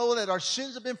gratitude, that our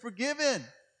sins have been forgiven.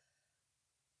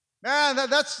 Man,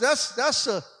 that's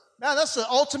the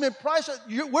ultimate price.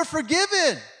 We're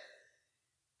forgiven.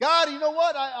 God, you know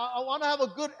what? I want to have a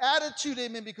good attitude,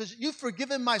 amen, because you've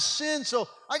forgiven my sins. So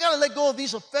I got to let go of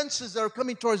these offenses that are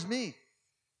coming towards me.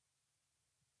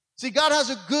 See, God has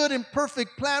a good and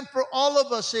perfect plan for all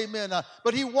of us, amen.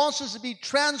 But He wants us to be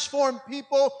transformed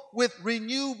people with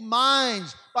renewed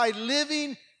minds by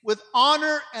living with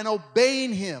honor and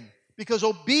obeying Him. Because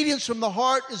obedience from the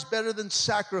heart is better than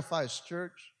sacrifice,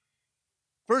 church.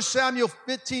 1 Samuel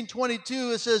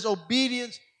 15:22, it says,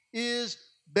 obedience is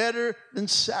better than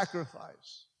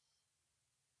sacrifice.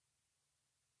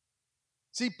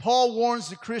 See, Paul warns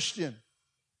the Christian,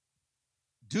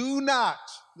 do not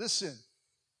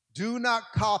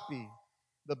copy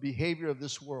the behavior of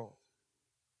this world.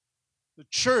 The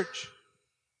church,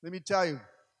 let me tell you,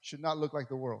 should not look like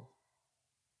the world.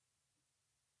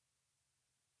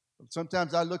 But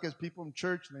sometimes I look at people in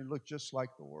church and they look just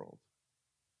like the world.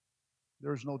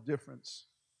 There's no difference.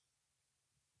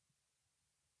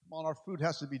 Come on, our food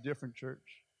has to be different, church.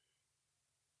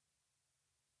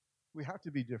 We have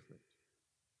to be different.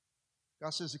 God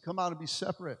says to come out and be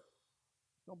separate.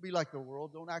 Don't be like the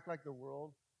world. Don't act like the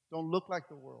world. Don't look like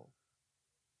the world.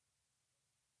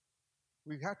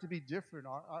 We have to be different.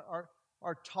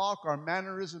 Our talk, our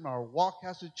mannerism, our walk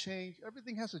has to change.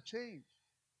 Everything has to change,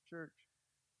 church.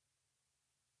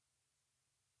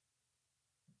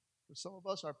 For some of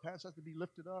us, our pants have to be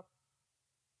lifted up.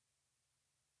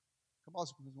 Come on,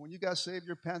 when you got saved,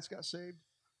 your pants got saved.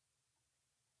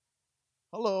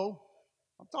 Hello.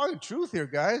 I'm talking truth here,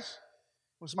 guys.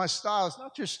 What's my style? It's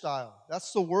not your style.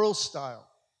 That's the world's style.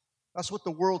 That's what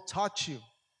the world taught you.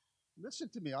 Listen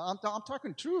to me. I'm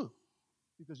talking truth.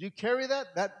 Because you carry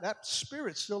that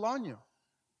spirit's still on you.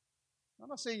 I'm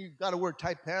not saying you've got to wear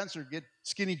tight pants or get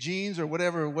skinny jeans or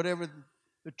whatever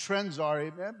the trends are,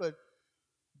 amen. But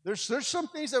there's some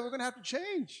things that we're going to have to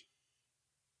change.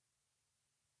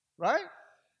 Right?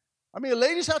 I mean,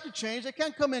 ladies have to change. They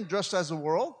can't come in dressed as the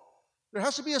world. There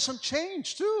has to be some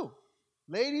change too.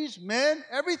 Ladies, men,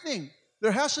 everything.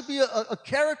 There has to be a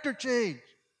character change.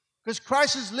 Because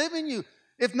Christ is living you.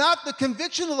 If not, the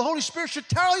conviction of the Holy Spirit should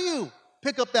tell you,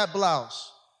 pick up that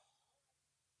blouse.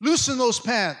 Loosen those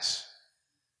pants.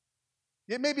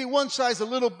 Get maybe one size a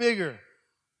little bigger.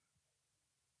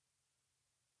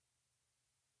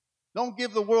 Don't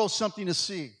give the world something to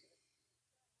see.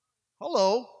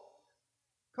 Hello.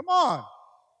 Come on.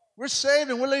 We're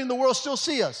saved and we're letting the world still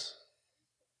see us.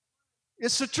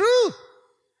 It's the truth.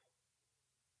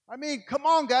 I mean, come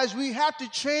on, guys. We have to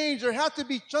change. There has to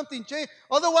be something changed.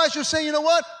 Otherwise, you're saying, you know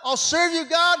what? I'll serve you,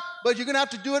 God, but you're going to have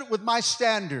to do it with my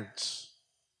standards.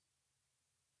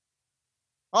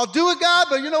 I'll do it, God,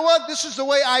 but you know what? This is the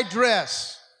way I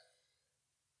dress.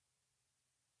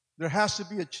 There has to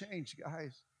be a change,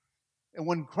 guys. And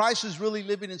when Christ is really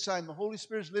living inside and the Holy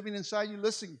Spirit is living inside you,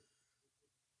 listen,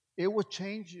 it will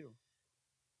change you.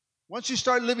 Once you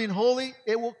start living holy,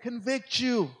 it will convict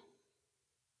you.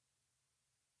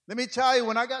 Let me tell you,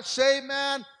 when I got saved,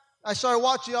 man, I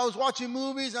was watching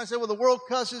movies, and I said, well, the world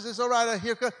cusses, it's all right, I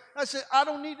hear cuss. I said, I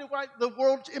don't need the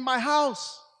world in my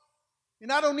house.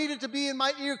 And I don't need it to be in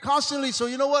my ear constantly. So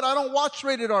you know what? I don't watch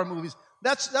rated R movies.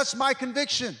 That's my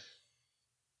conviction.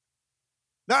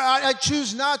 Now, I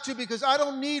choose not to because I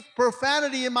don't need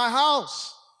profanity in my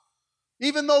house.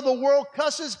 Even though the world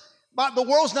cusses, but the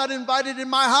world's not invited in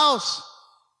my house.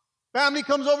 Family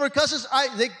comes over and cusses,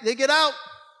 they get out.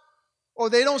 Or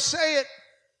they don't say it.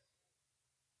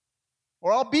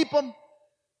 Or I'll beep them.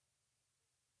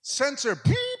 Censor,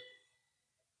 beep.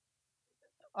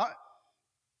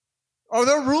 Are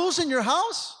there rules in your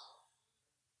house?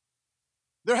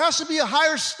 There has to be a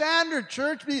higher standard,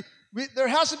 church. There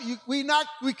has to be.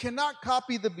 We cannot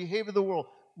copy the behavior of the world.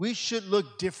 We should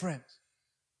look different.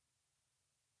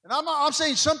 And I'm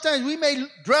saying sometimes we may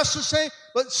dress the same,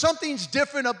 but something's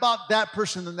different about that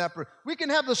person than that person. We can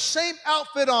have the same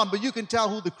outfit on, but you can tell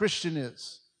who the Christian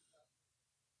is.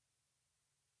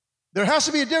 There has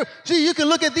to be a difference. See, you can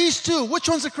look at these two. Which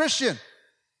one's a Christian?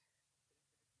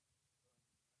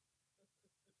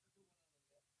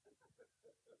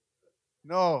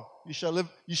 No, you shall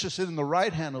sit in the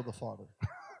right hand of the Father.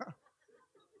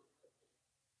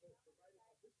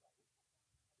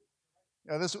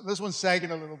 Yeah, this one's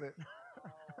sagging a little bit.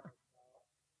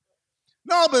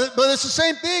 No, but it's the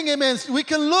same thing, amen. We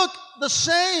can look the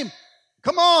same.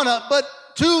 Come on, but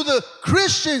to the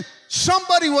Christian,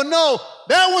 somebody will know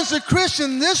that one's a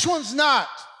Christian, this one's not.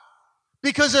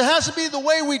 Because it has to be the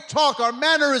way we talk, our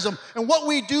mannerism, and what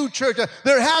we do, church.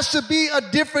 There has to be a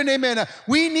different, amen.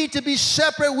 We need to be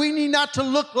separate. We need not to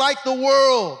look like the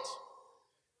world.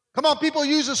 Come on, people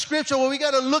use the scripture, well, we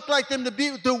got to look like them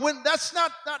to win. That's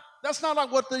not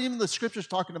like what even the scripture's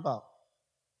talking about.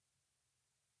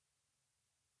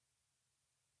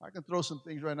 I can throw some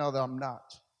things right now that I'm not.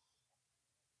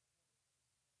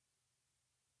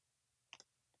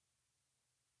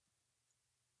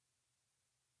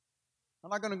 I'm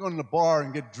not going to go in the bar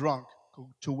and get drunk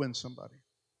to win somebody.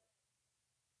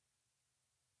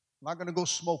 I'm not going to go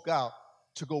smoke out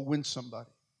to go win somebody.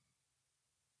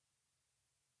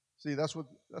 See, that's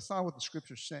not what the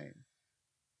scripture's saying.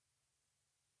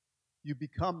 You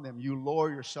become them. You lower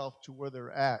yourself to where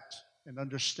they're at and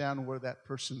understand where that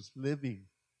person's living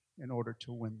in order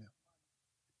to win them.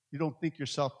 You don't think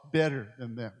yourself better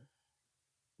than them.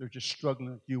 They're just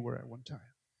struggling like you were at one time.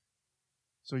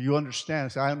 So you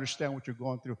understand. Say, I understand what you're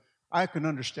going through. I can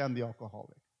understand the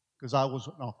alcoholic because I was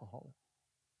an alcoholic.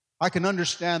 I can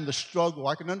understand the struggle.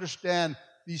 I can understand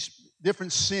these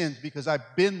different sins because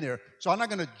I've been there. So I'm not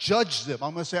going to judge them.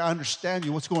 I'm going to say, I understand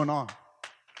you. What's going on?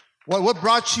 What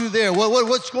brought you there?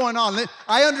 What's going on?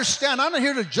 I understand. I'm not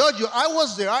here to judge you. I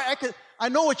was there. I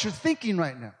know what you're thinking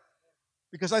right now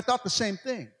because I thought the same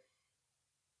thing.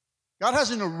 God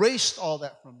hasn't erased all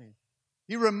that from me.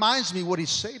 He reminds me what He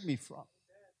saved me from.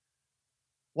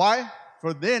 Why?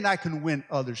 For then I can win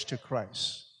others to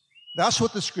Christ. That's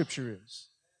what the scripture is.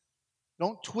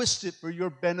 Don't twist it for your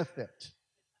benefit.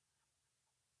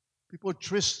 People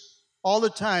twist all the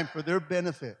time for their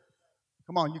benefit.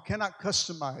 Come on, you cannot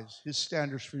customize His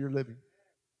standards for your living.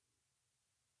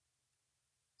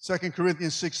 2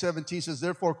 Corinthians 6:17 says,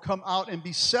 therefore come out and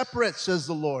be separate, says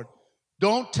the Lord.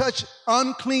 Don't touch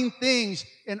unclean things,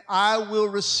 and I will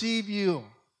receive you.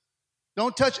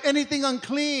 Don't touch anything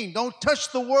unclean. Don't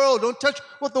touch the world. Don't touch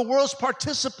what the world's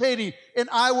participating, and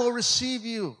I will receive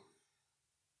you.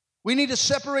 We need to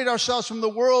separate ourselves from the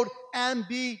world and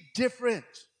be different.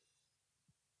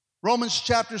 Romans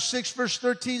chapter 6, verse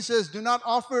 13 says, do not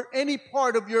offer any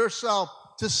part of yourself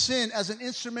to sin as an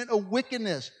instrument of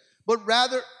wickedness, but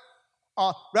rather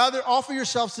offer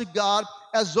yourselves to God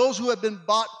as those who have been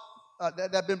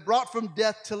that have been brought from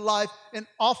death to life, and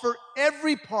offer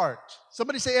every part.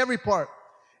 Somebody say every part.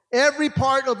 Every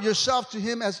part of yourself to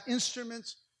Him as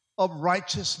instruments of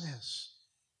righteousness.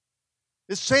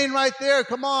 It's saying right there,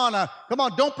 come on.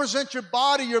 Don't present your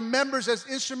body, your members as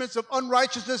instruments of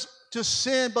unrighteousness to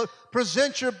sin, but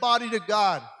present your body to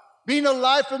God. Being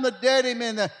alive from the dead,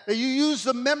 amen. That you use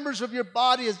the members of your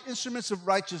body as instruments of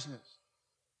righteousness.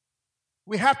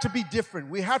 We have to be different.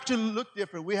 We have to look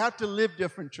different. We have to live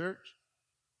different, church.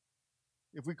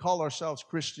 If we call ourselves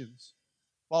Christians,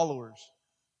 followers,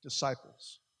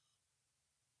 disciples.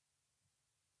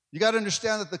 You got to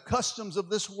understand that the customs of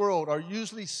this world are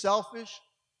usually selfish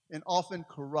and often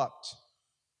corrupt.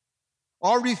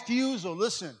 Our refusal,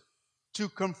 listen, to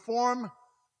conform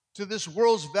to this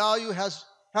world's value has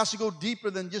to go deeper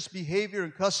than just behavior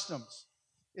and customs.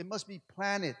 It must be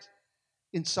planted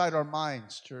inside our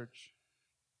minds, church.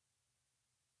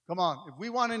 Come on, if we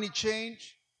want any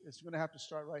change, it's going to have to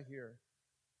start right here.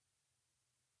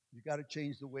 You got to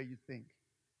change the way you think.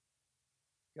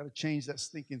 You got to change that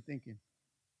stinking thinking.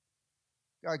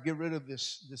 You got to get rid of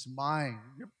this mind.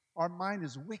 Our mind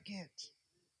is wicked.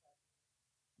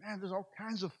 Man, there's all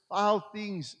kinds of foul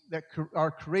things that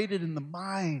are created in the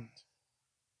mind.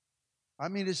 I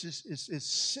mean, it's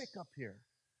sick up here.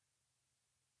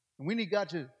 And we need God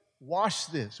to wash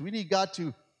this. We need God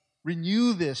to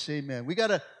renew this, amen. We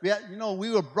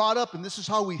were brought up, and this is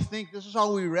how we think, this is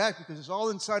how we react, because it's all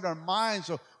inside our minds.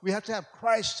 So we have to have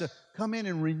Christ to come in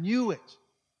and renew it.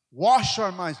 Wash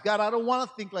our minds. God, I don't want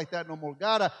to think like that no more.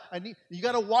 God, you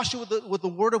got to wash it with the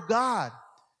Word of God.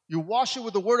 You wash it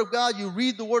with the Word of God, you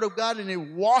read the Word of God, and it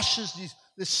washes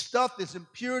this stuff, this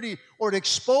impurity, or it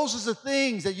exposes the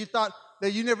things that you thought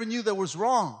that you never knew that was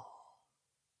wrong.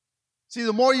 See,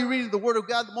 the more you read the Word of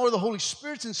God, the more the Holy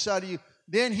Spirit's inside of you.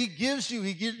 Then He gives you,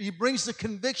 He brings the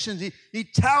convictions. He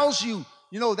tells you,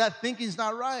 that thinking's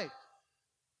not right.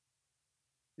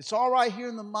 It's all right here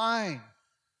in the mind.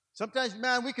 Sometimes,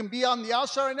 man, we can be on the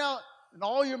outside right now, and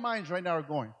all your minds right now are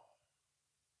going.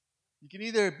 You can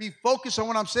either be focused on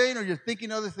what I'm saying, or you're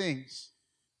thinking other things.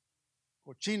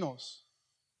 Cochinos.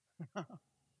 I'm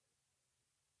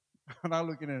not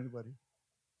looking at anybody.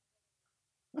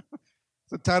 It's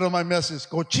the title of my message,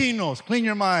 Cochinos, clean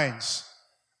your minds.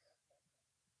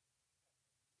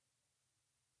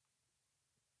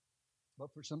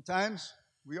 But for sometimes,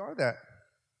 we are that.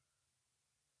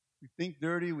 We think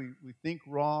dirty, we think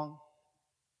wrong.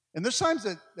 And there's times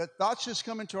that thoughts just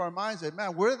come into our minds that,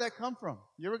 man, where did that come from?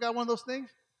 You ever got one of those things?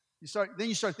 Then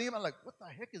you start thinking about, like, what the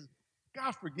heck is,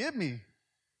 God forgive me.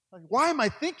 Like, why am I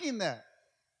thinking that?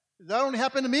 Does that only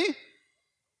happen to me?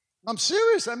 I'm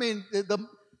serious. I mean,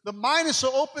 the mind is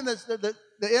so open that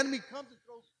the enemy comes and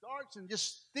throws darts, and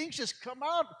just things just come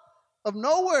out of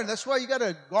nowhere. And that's why you got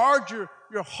to guard your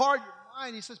heart, your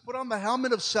mind. He says, put on the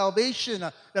helmet of salvation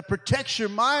that protects your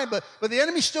mind. But the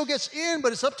enemy still gets in,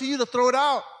 but it's up to you to throw it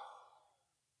out.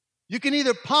 You can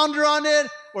either ponder on it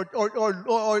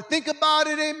or think about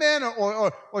it, amen,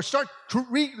 or start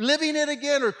living it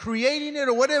again or creating it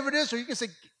or whatever it is, or you can say,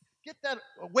 get that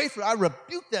away from me. I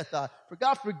rebuke that thought. For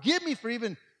God, forgive me for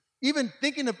even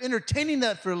thinking of entertaining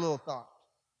that for a little thought.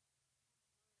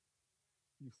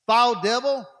 You foul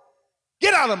devil,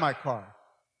 get out of my car.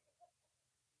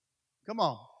 Come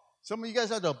on. Some of you guys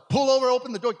have to pull over,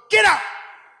 open the door, get out.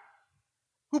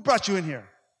 Who brought you in here?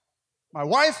 My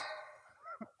wife?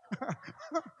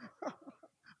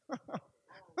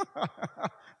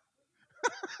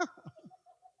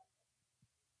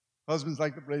 Husbands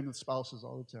like to blame the spouses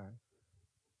all the time.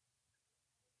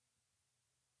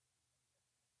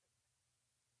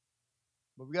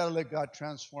 But we got to let God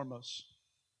transform us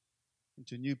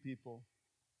into new people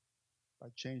by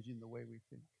changing the way we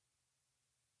think.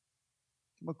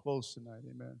 I'm going to close tonight,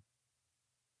 amen.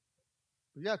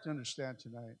 But you have to understand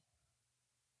tonight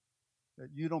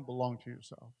that you don't belong to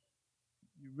yourself.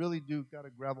 You really do got to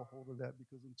grab a hold of that,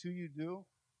 because until you do,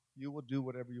 you will do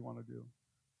whatever you want to do.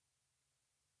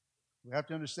 We have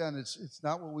to understand it's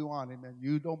not what we want, amen.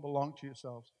 You don't belong to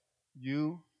yourselves.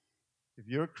 If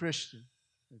you're a Christian,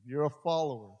 if you're a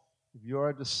follower, if you're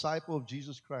a disciple of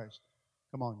Jesus Christ,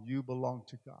 come on, you belong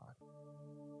to God.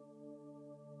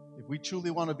 If we truly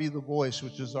want to be the voice,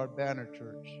 which is our banner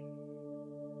church,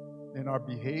 then our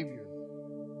behavior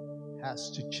has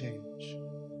to change.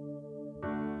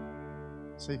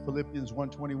 Say Philippians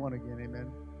 1:21 again,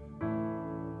 amen.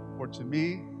 For to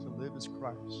me, to live is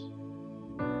Christ,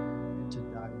 and to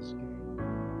die is gain.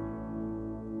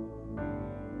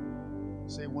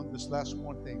 Say this last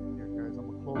one thing here, guys. I'm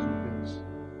going to close with this.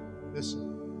 Listen,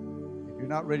 if you're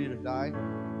not ready to die,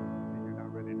 then you're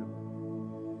not ready to live.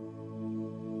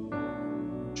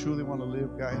 If you truly want to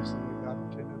live, guys, the way God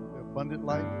intended, the abundant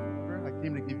life. I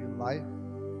came to give you life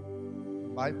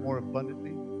more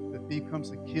abundantly. The thief comes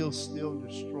to kill, steal, and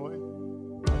destroy.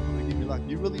 I'm going to give you life.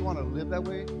 You really want to live that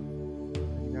way?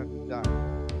 Then you have to die.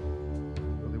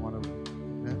 You really want to live.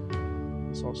 Amen?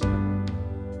 Let's all stand.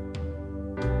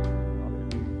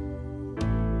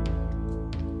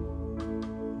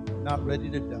 You're not ready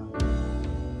to die.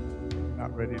 You're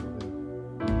not ready to live.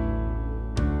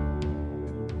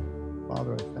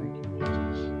 Father, I thank you,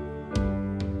 Jesus.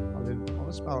 Hallelujah.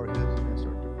 Let's bow our heads and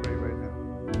start to pray right now.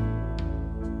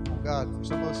 God, for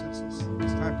some of us, it's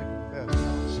time to confess.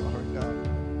 I'm sorry, God,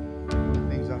 for the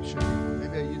things I shouldn't do.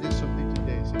 Maybe you did something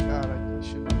today. Say, God, I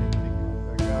shouldn't be thinking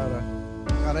like that.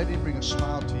 God, I didn't bring a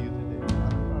smile to you today.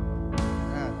 God,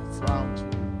 a frown to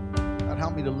you. God,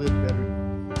 help me to live better.